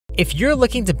If you're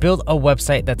looking to build a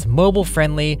website that's mobile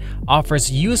friendly,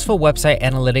 offers useful website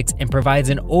analytics, and provides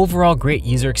an overall great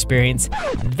user experience,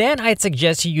 then I'd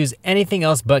suggest you use anything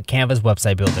else but Canva's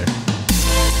website builder.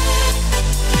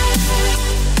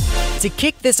 To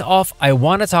kick this off, I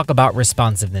want to talk about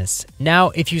responsiveness.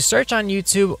 Now, if you search on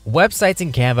YouTube, websites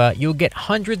in Canva, you'll get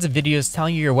hundreds of videos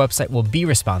telling you your website will be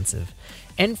responsive.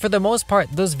 And for the most part,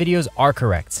 those videos are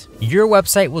correct. Your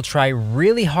website will try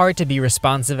really hard to be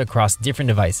responsive across different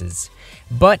devices,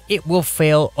 but it will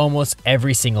fail almost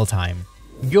every single time.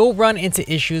 You'll run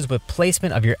into issues with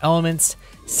placement of your elements,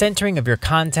 centering of your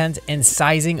content, and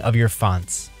sizing of your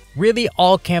fonts. Really,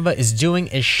 all Canva is doing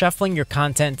is shuffling your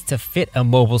content to fit a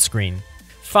mobile screen.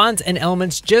 Fonts and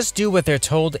elements just do what they're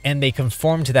told and they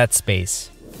conform to that space.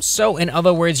 So in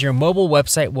other words, your mobile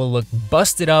website will look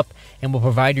busted up and will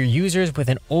provide your users with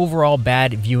an overall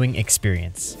bad viewing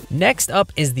experience. Next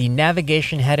up is the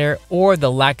navigation header or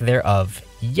the lack thereof.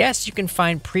 Yes, you can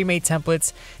find pre-made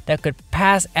templates that could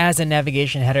pass as a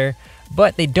navigation header,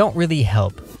 but they don't really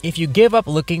help. If you give up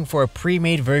looking for a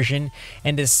pre-made version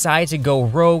and decide to go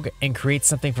rogue and create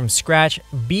something from scratch,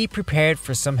 be prepared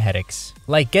for some headaches.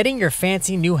 Like getting your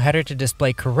fancy new header to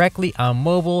display correctly on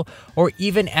mobile, or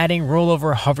even adding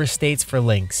rollover hover states for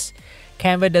links.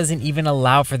 Canva doesn't even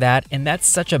allow for that, and that's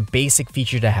such a basic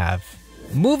feature to have.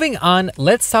 Moving on,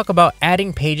 let's talk about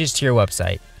adding pages to your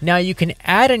website. Now you can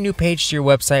add a new page to your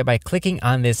website by clicking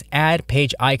on this add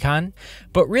page icon,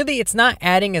 but really it's not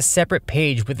adding a separate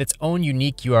page with its own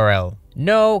unique URL.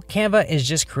 No, Canva is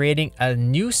just creating a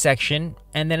new section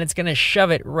and then it's gonna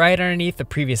shove it right underneath the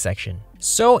previous section.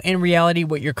 So in reality,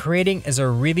 what you're creating is a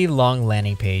really long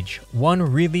landing page. One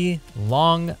really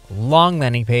long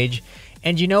landing page.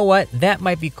 And you know what? That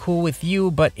might be cool with you,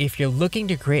 but if you're looking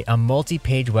to create a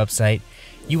multi-page website,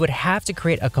 you would have to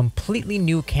create a completely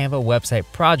new Canva website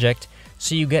project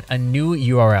so you get a new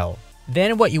URL.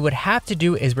 Then what you would have to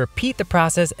do is repeat the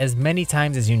process as many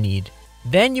times as you need.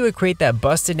 Then you would create that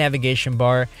busted navigation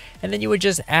bar, and then you would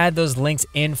just add those links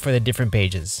in for the different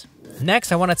pages.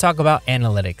 Next, I want to talk about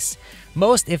analytics.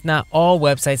 Most, if not all,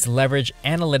 websites leverage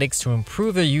analytics to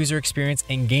improve their user experience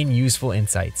and gain useful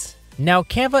insights. Now,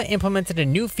 Canva implemented a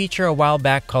new feature a while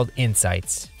back called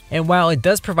Insights. And while it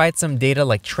does provide some data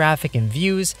like traffic and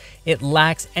views, it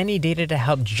lacks any data to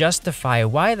help justify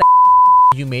why the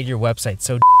you made your website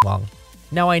so long.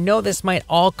 Now, I know this might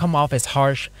all come off as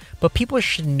harsh, but people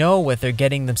should know what they're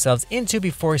getting themselves into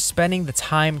before spending the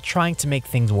time trying to make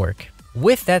things work.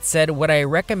 With that said, would I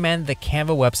recommend the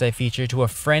Canva website feature to a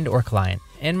friend or client?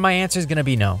 And my answer is going to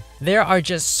be no. There are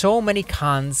just so many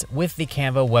cons with the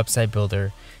Canva website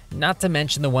builder, not to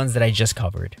mention the ones that I just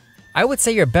covered. I would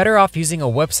say you're better off using a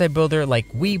website builder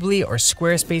like Weebly or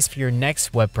Squarespace for your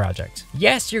next web project.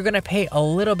 Yes, you're gonna pay a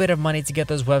little bit of money to get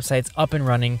those websites up and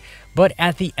running, but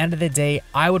at the end of the day,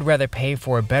 I would rather pay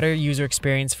for a better user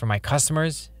experience for my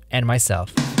customers and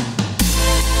myself.